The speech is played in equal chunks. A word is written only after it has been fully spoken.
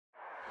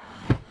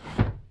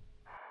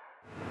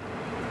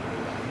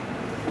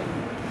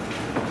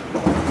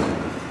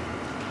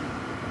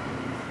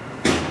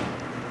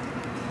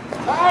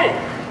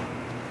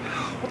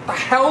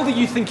hell do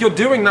you think you're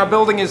doing? That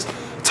building is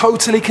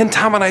totally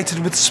contaminated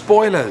with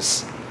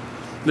spoilers.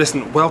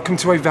 Listen, welcome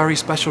to a very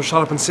special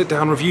shut up and sit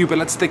down review, but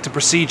let's stick to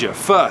procedure.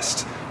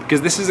 First,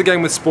 because this is a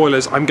game with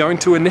spoilers, I'm going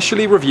to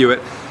initially review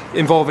it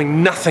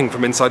involving nothing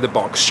from inside the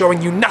box,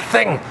 showing you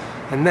nothing.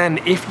 And then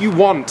if you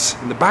want,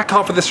 in the back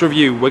half of this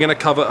review, we're gonna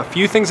cover a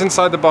few things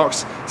inside the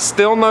box,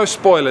 still no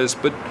spoilers,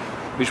 but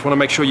we just wanna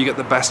make sure you get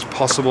the best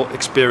possible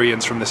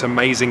experience from this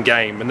amazing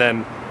game. And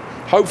then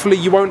hopefully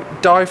you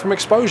won't die from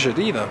exposure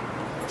either.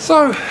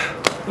 So,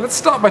 let's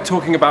start by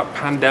talking about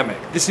Pandemic.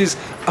 This is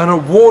an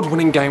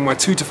award-winning game where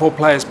 2 to 4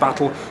 players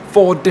battle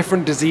 4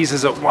 different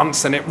diseases at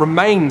once, and it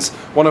remains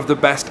one of the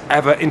best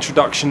ever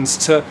introductions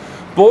to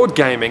board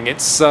gaming.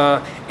 It's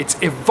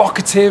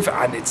evocative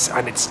and it's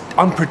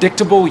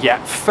unpredictable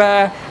yet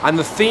fair, and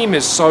the theme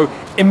is so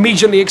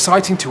immediately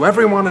exciting to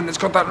everyone, and it's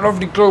got that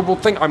lovely global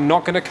thing. I'm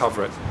not going to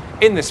cover it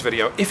in this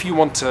video. If you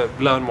want to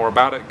learn more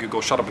about it,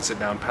 Google Shut Up and Sit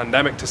Down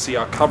Pandemic to see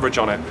our coverage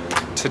on it.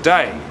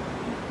 Today,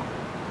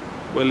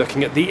 we're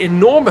looking at the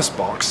enormous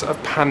box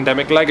of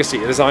Pandemic Legacy,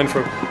 designed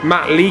from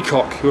Matt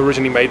Leacock, who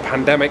originally made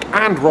Pandemic,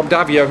 and Rob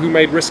Daviau, who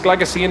made Risk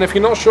Legacy. And if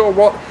you're not sure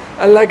what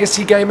a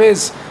legacy game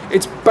is,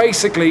 it's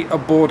basically a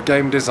board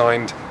game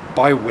designed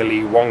by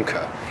Willy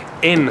Wonka.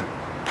 In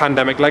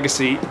Pandemic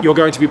Legacy, you're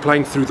going to be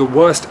playing through the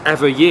worst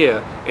ever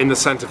year in the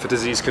Center for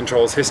Disease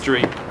Control's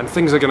history, and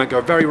things are going to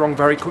go very wrong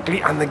very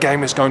quickly, and the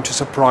game is going to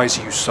surprise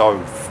you so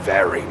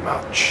very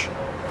much.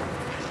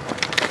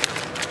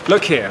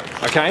 Look here,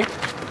 okay?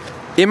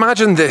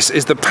 Imagine this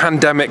is the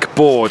Pandemic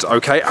board,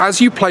 okay? As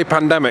you play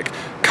Pandemic,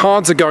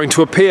 cards are going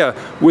to appear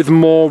with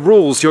more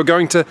rules. You're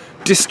going to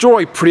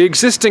destroy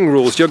pre-existing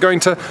rules. You're going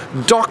to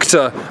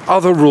doctor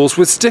other rules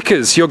with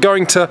stickers. You're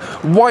going to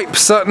wipe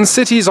certain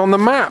cities on the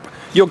map.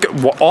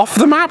 Off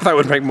the map? That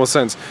would make more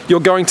sense. You're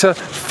going to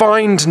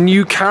find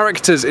new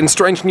characters in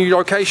strange new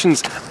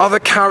locations. Other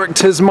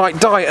characters might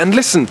die. And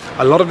listen,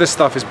 a lot of this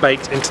stuff is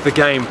baked into the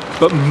game,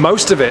 but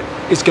most of it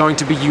is going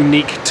to be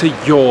unique to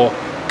your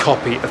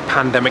copy of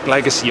Pandemic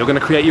Legacy. You're going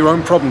to create your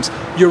own problems,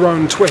 your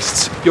own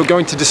twists. You're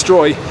going to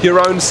destroy your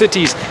own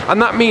cities. And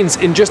that means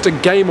in just a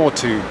game or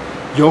two,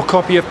 your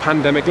copy of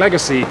Pandemic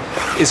Legacy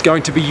is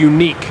going to be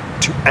unique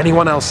to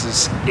anyone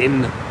else's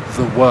in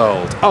the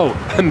world. Oh,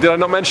 and did I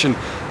not mention,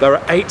 there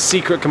are 8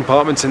 secret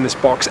compartments in this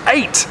box.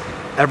 8!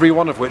 Every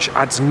one of which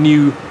adds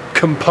new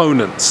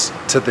components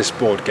to this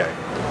board game.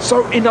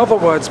 So in other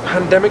words,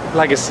 Pandemic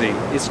Legacy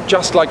is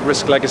just like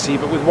Risk Legacy,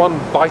 but with one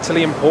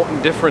vitally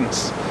important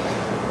difference.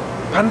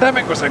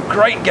 Pandemic was a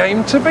great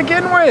game to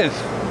begin with,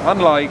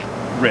 unlike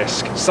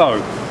Risk.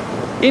 So,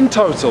 in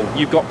total,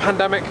 you've got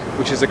Pandemic,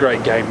 which is a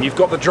great game. You've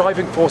got the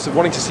driving force of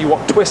wanting to see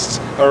what twists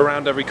are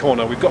around every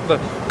corner. We've got the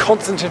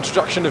constant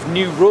introduction of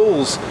new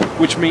rules,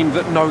 which mean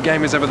that no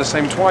game is ever the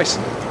same twice.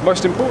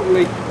 Most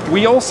importantly,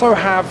 we also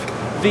have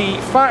the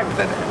fact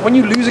that when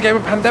you lose a game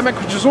of Pandemic,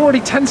 which is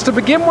already tense to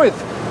begin with,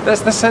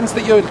 there's the sense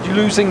that you're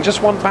losing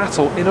just one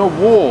battle in a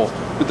war,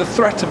 with the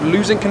threat of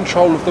losing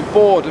control of the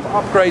board, of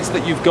upgrades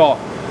that you've got.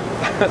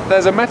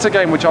 There's a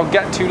metagame which I'll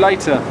get to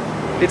later.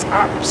 It's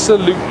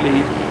absolutely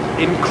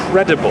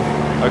incredible,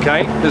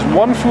 okay? There's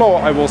one flaw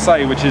I will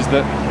say, which is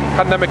that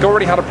Pandemic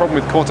already had a problem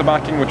with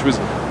quarterbacking, which was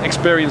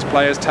experienced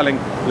players telling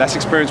less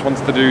experienced ones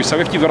to do.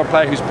 So if you've got a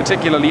player who's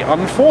particularly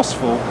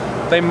unforceful,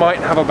 they might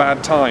have a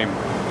bad time.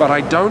 But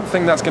I don't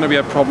think that's going to be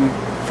a problem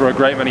for a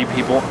great many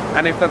people.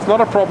 And if that's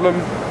not a problem,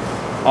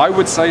 I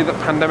would say that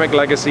Pandemic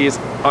Legacy is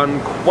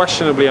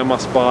unquestionably a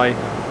must-buy,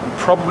 and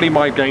probably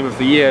my game of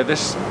the year.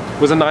 This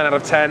was a 9 out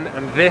of 10,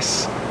 and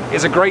this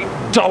is a great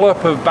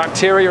dollop of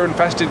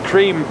bacteria-infested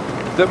cream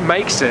that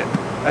makes it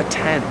a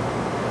 10.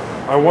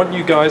 I want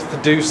you guys to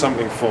do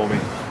something for me.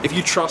 If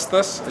you trust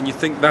this and you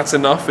think that's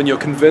enough and you're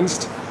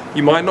convinced,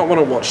 you might not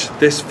want to watch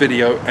this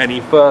video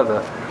any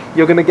further.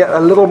 You're going to get a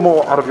little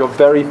more out of your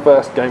very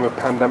first game of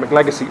Pandemic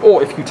Legacy,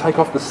 or if you take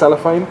off the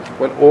cellophane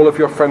when all of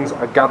your friends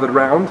are gathered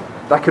round,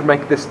 that could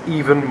make this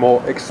even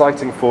more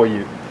exciting for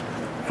you.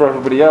 For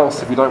everybody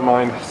else, if you don't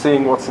mind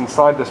seeing what's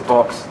inside this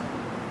box,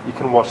 you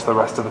can watch the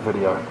rest of the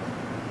video.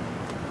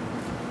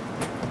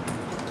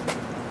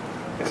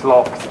 It's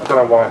locked. I don't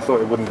know why I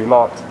thought it wouldn't be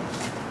locked.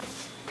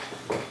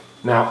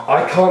 Now,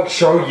 I can't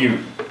show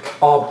you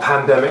our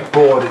Pandemic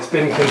board. It's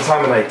been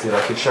contaminated.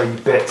 I could show you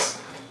bits,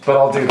 but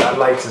I'll do that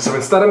later. So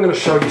instead I'm going to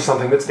show you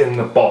something that's in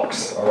the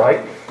box,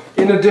 alright?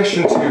 In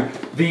addition to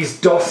these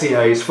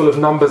dossiers full of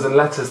numbers and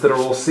letters that are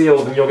all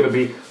sealed, and you're going to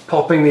be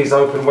popping these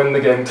open when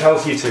the game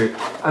tells you to,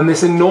 and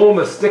this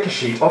enormous sticker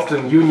sheet,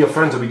 often you and your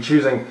friends will be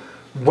choosing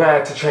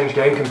where to change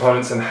game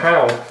components and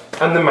how,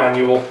 and the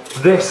manual.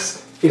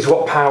 This is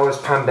what powers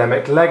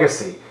Pandemic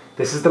Legacy.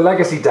 This is the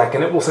Legacy deck,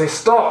 and it will say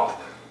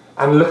stop,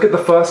 and look at the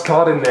first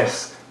card in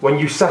this when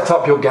you set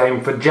up your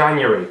game for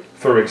January,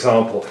 for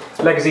example.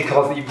 Legacy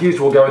cards that you've used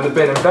will go in the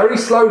bin, and very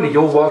slowly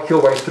you'll work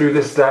your way through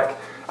this deck,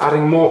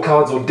 adding more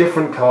cards or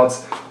different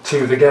cards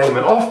to the game,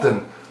 and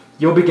often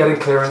you'll be getting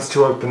clearance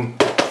to open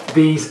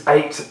these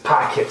 8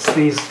 packets.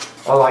 These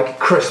are like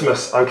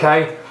Christmas,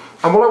 okay?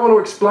 And what I want to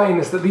explain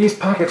is that these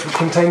packets which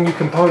contain new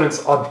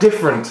components are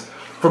different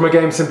from a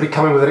game simply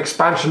coming with an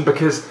expansion,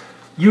 because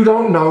you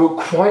don't know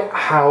quite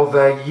how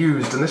they're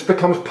used, and this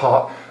becomes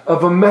part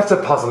of a meta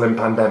puzzle in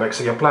Pandemic.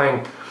 So you're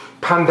playing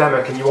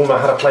Pandemic and you all know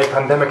how to play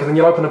Pandemic, and then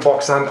you'll open a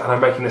box and I'm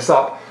making this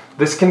up,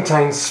 this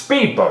contains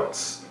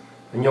speedboats.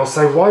 And you'll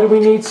say, why do we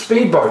need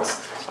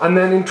speedboats? And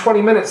then in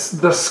 20 minutes,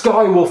 the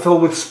sky will fill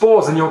with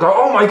spores and you'll go,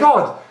 oh my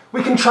God,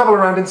 we can travel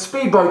around in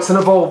speedboats and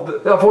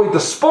avoid the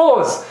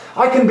spores.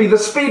 I can be the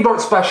speedboat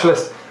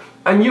specialist.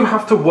 And you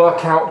have to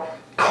work out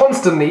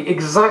constantly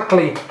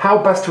exactly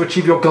how best to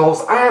achieve your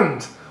goals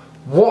and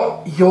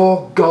what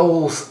your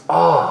goals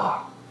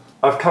are.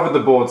 I've covered the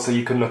board so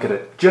you can look at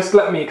it. Just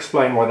let me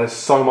explain why there's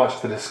so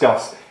much to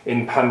discuss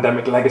in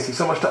Pandemic Legacy,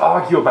 so much to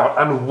argue about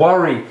and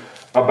worry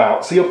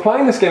about. So you're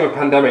playing this game of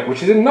Pandemic,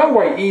 which is in no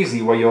way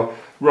easy, where you're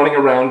running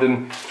around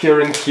and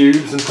curing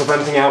cubes and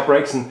preventing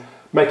outbreaks and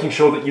making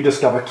sure that you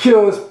discover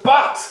cures,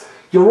 but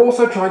you're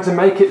also trying to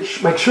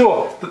make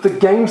sure that the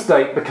game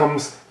state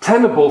becomes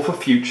tenable for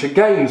future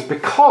games,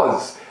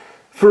 because,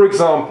 for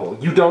example,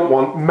 you don't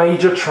want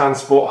major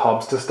transport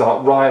hubs to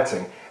start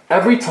rioting.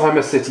 Every time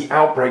a city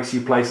outbreaks,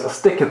 you place a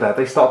sticker there,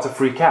 they start to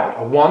freak out.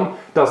 A 1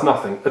 does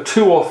nothing. A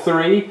 2 or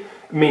 3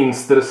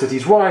 means that a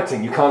city's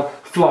rioting. You can't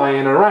fly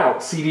in or out.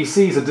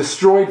 CDCs are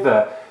destroyed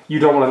there. You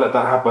don't want to let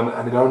that happen,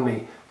 and it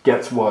only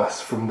gets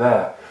worse from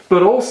there.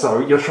 But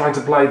also, you're trying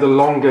to play the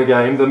longer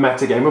game, the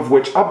meta game of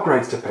which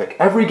upgrades to pick.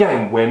 Every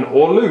game, win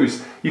or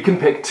lose, you can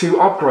pick 2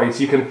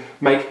 upgrades. You can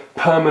make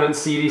permanent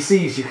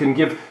CDCs. You can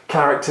give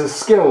characters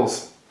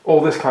skills,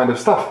 all this kind of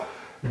stuff.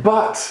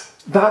 But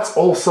that's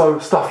also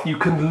stuff you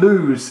can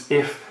lose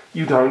if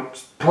you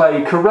don't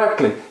play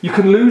correctly. You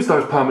can lose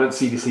those permanent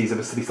CDCs if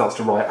a city starts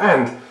to riot,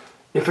 and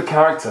if a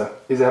character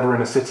is ever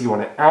in a city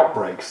when it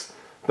outbreaks,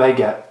 they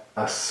get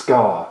a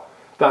scar.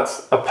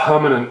 That's a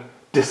permanent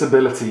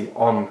disability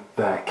on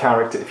their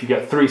character. If you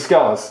get 3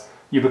 scars,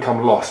 you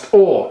become lost.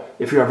 Or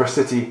if you're ever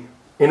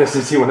in a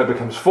city when it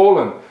becomes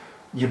fallen,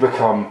 you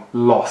become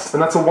lost.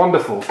 And that's a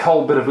wonderful,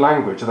 cold bit of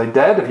language. Are they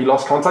dead? Have you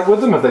lost contact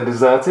with them? Have they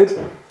deserted?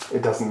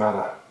 It doesn't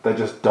matter. They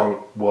just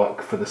don't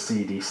work for the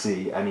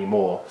CDC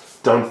anymore.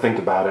 Don't think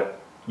about it.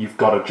 You've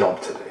got a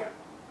job to do.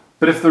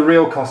 But if the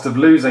real cost of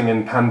losing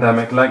in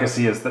Pandemic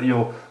Legacy is that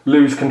you'll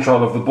lose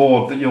control of the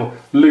board, that you'll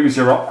lose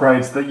your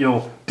upgrades, that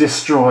you'll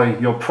destroy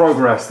your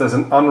progress, there's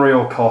an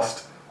unreal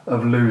cost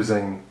of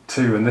losing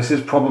too. And this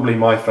is probably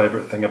my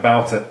favourite thing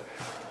about it.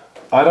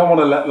 I don't want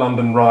to let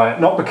London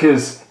riot, not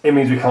because it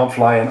means we can't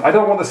fly in. I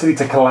don't want the city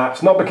to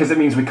collapse, not because it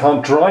means we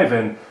can't drive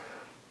in.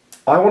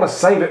 I want to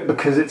save it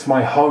because it's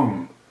my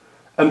home.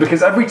 And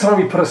because every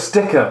time we put a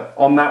sticker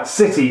on that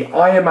city,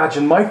 I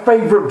imagine my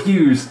favourite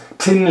views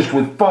tinged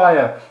with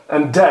fire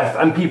and death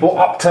and people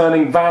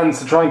upturning vans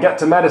to try and get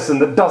to medicine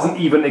that doesn't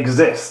even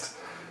exist.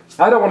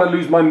 I don't want to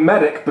lose my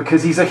medic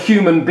because he's a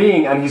human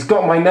being and he's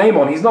got my name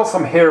on. He's not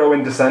some hero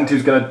in Descent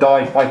who's going to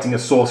die fighting a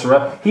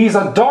sorcerer. He's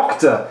a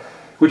doctor.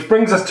 Which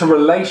brings us to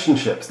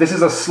relationships. This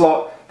is a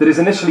slot that is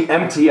initially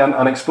empty and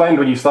unexplained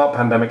when you start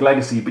Pandemic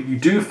Legacy, but you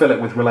do fill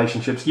it with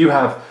relationships you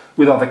have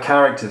with other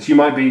characters. You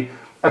might be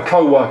a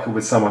co-worker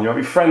with someone, you might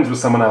be friends with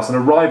someone else, and a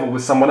rival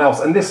with someone else,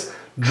 and this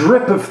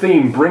drip of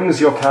theme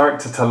brings your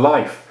character to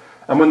life.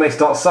 And when they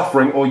start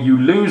suffering or you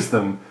lose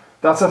them,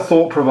 that's a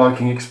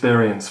thought-provoking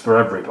experience for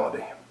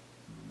everybody.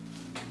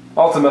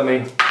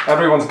 Ultimately,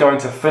 everyone's going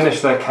to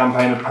finish their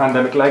campaign of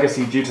Pandemic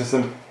Legacy due to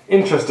some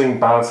interesting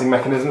balancing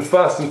mechanisms.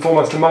 First and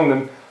foremost among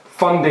them,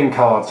 funding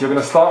cards. You're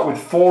going to start with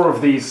 4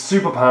 of these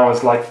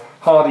superpowers like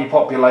hardy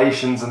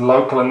populations and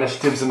local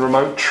initiatives and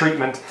remote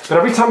treatment. But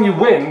every time you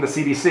win, the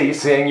CDC,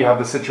 seeing you have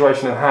the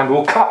situation in hand,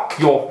 will cut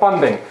your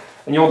funding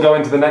and you'll go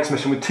into the next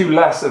mission with 2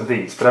 less of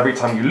these. But every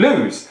time you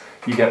lose,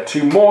 you get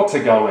 2 more to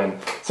go in.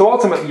 So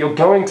ultimately, you're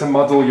going to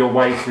muddle your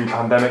way through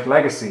Pandemic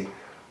Legacy.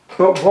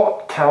 But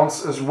what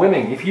counts as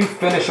winning? If you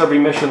finish every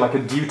mission like a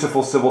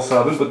dutiful civil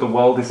servant, but the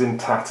world is in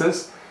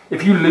tatters,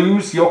 if you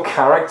lose your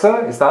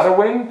character, is that a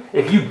win?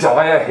 If you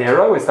die a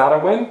hero, is that a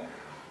win?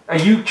 Are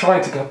you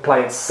trying to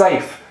play it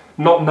safe,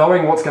 not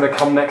knowing what's going to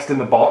come next in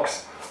the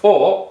box?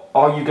 Or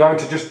are you going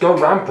to just go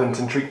rampant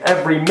and treat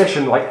every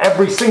mission like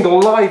every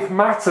single life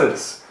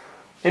matters?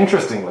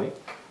 Interestingly,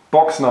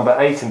 box number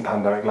 8 in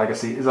Pandemic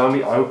Legacy is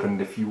only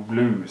opened if you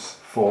lose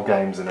 4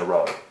 games in a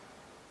row.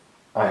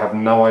 I have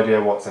no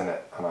idea what's in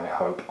it, and I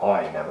hope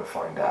I never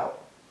find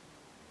out.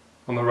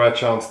 On the rare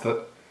chance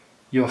that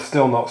you're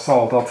still not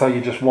sold, I'll tell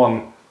you just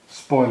one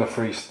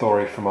spoiler-free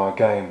story from our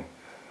game.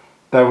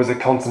 There was a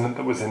continent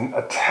that was in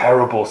a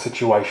terrible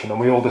situation, and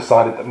we all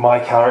decided that my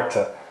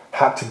character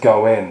had to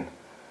go in.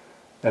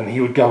 And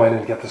he would go in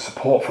and get the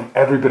support from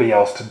everybody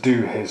else to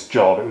do his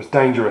job. It was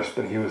dangerous,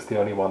 but he was the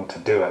only one to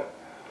do it.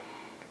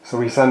 So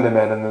we send him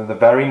in, and then the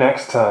very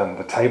next turn,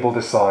 the table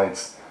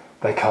decides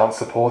they can't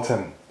support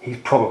him. He's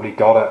probably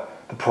got it.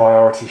 The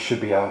priority should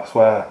be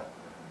elsewhere.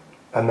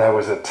 And there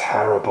was a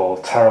terrible,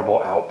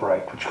 terrible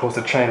outbreak, which caused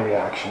a chain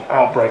reaction.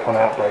 Outbreak on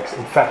outbreaks,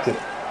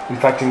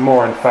 infecting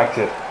more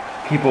infected.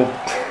 People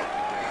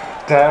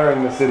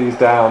tearing the cities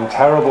down,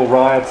 terrible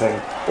rioting.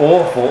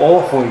 Awful,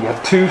 awful. He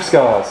had 2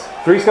 scars.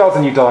 3 scars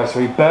and you die, so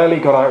he barely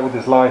got out with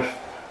his life.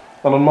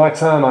 And on my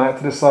turn, I had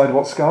to decide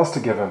what scars to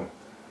give him.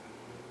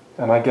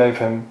 And I gave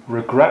him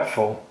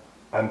regretful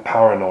and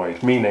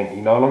paranoid, meaning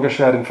he no longer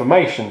shared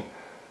information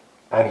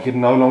and he could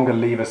no longer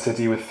leave a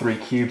city with 3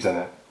 cubes in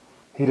it.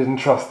 He didn't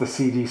trust the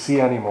CDC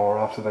anymore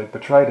after they'd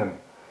betrayed him.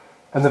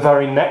 And the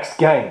very next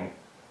game,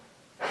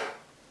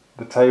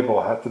 the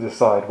table had to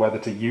decide whether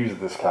to use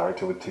this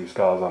character with 2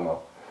 scars or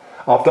not.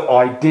 After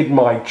I did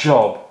my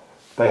job,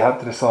 they had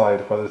to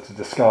decide whether to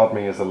discard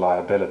me as a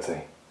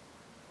liability.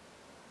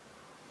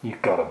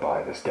 You've got to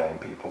buy this game,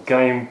 people.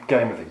 Game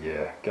of the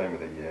year. Game of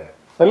the year.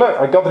 And look,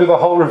 I got through the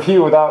whole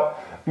review without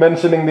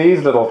mentioning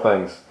these little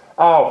things.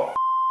 Oh,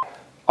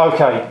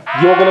 okay,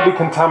 you're going to be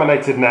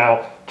contaminated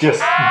now.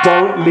 Just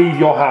don't leave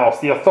your house.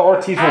 The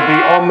authorities will be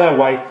on their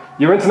way.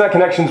 Your internet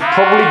connection's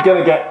probably going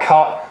to get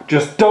cut.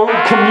 Just don't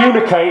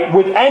communicate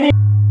with any...